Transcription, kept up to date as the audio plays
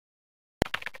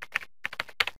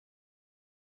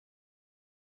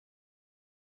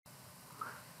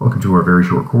Welcome to our very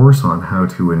short course on how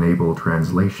to enable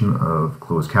translation of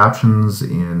closed captions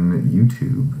in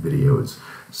YouTube videos.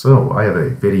 So I have a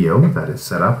video that is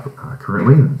set up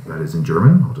currently that is in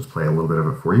German. I'll just play a little bit of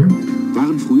it for you.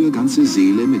 Waren früher ganze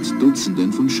Säle mit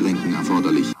Dutzenden von Schränken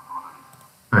erforderlich.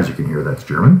 As you can hear, that's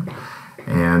German.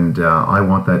 And I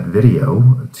want that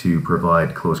video to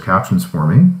provide closed captions for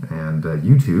me. And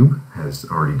YouTube has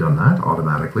already done that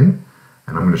automatically.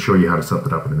 And I'm going to show you how to set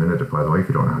that up in a minute, by the way, if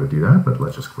you don't know how to do that. But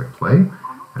let's just click play.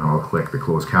 And I'll click the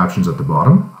closed captions at the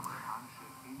bottom.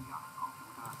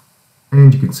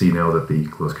 And you can see now that the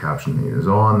closed captioning is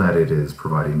on, that it is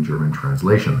providing German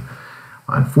translation.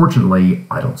 Unfortunately,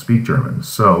 I don't speak German.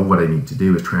 So what I need to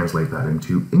do is translate that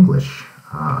into English.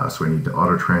 So I need to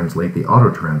auto-translate the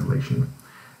auto-translation.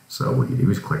 So what you do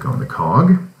is click on the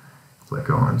cog, click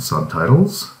on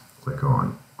subtitles, click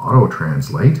on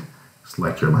auto-translate,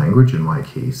 select your language, in my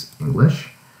case,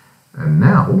 English. And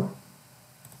now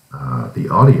the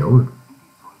audio,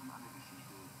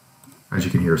 as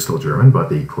you can hear, is still German, but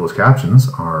the closed captions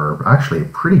are actually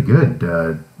pretty good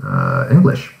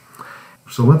English.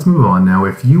 So let's move on. Now,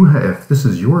 if this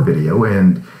is your video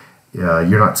and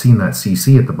you're not seeing that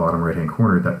CC at the bottom right-hand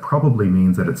corner, that probably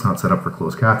means that it's not set up for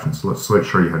closed captions. So let's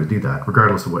show you how to do that,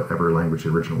 regardless of whatever language the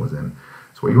original was in.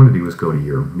 So what you want to do is go to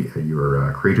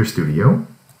your Creator Studio,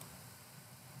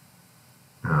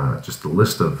 just the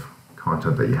list of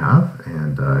content that you have,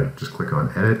 and just click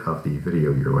on Edit of the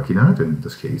video you're looking at. In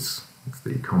this case, it's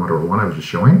the Commodore 1 I was just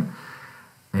showing.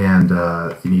 And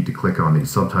you need to click on the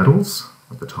subtitles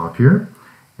at the top here,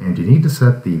 and you need to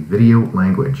set the video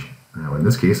language. Now, in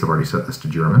this case, I've already set this to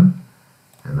German,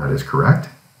 and that is correct.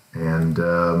 And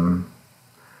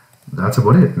that's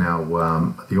about it. Now,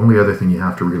 the only other thing you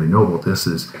have to really know about this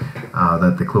is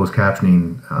that the closed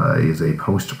captioning is a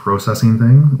post-processing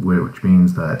thing, which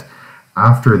means that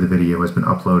after the video has been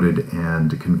uploaded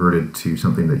and converted to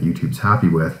something that YouTube's happy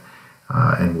with,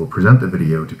 and will present the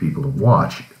video to people to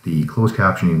watch, the closed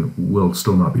captioning will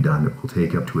still not be done. It will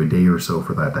take up to a day or so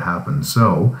for that to happen.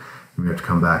 So you have to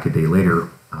come back a day later,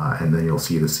 and then you'll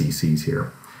see the CCs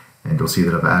here. And you'll see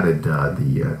that I've added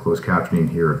the closed captioning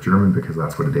here of German because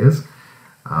that's what it is,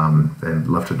 and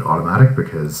left it automatic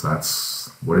because that's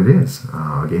what it is.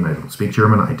 Again, I don't speak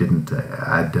German. I didn't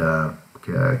add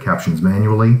captions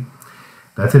manually.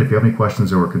 That's it. If you have any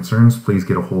questions or concerns, please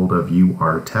get a hold of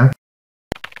UR Tech.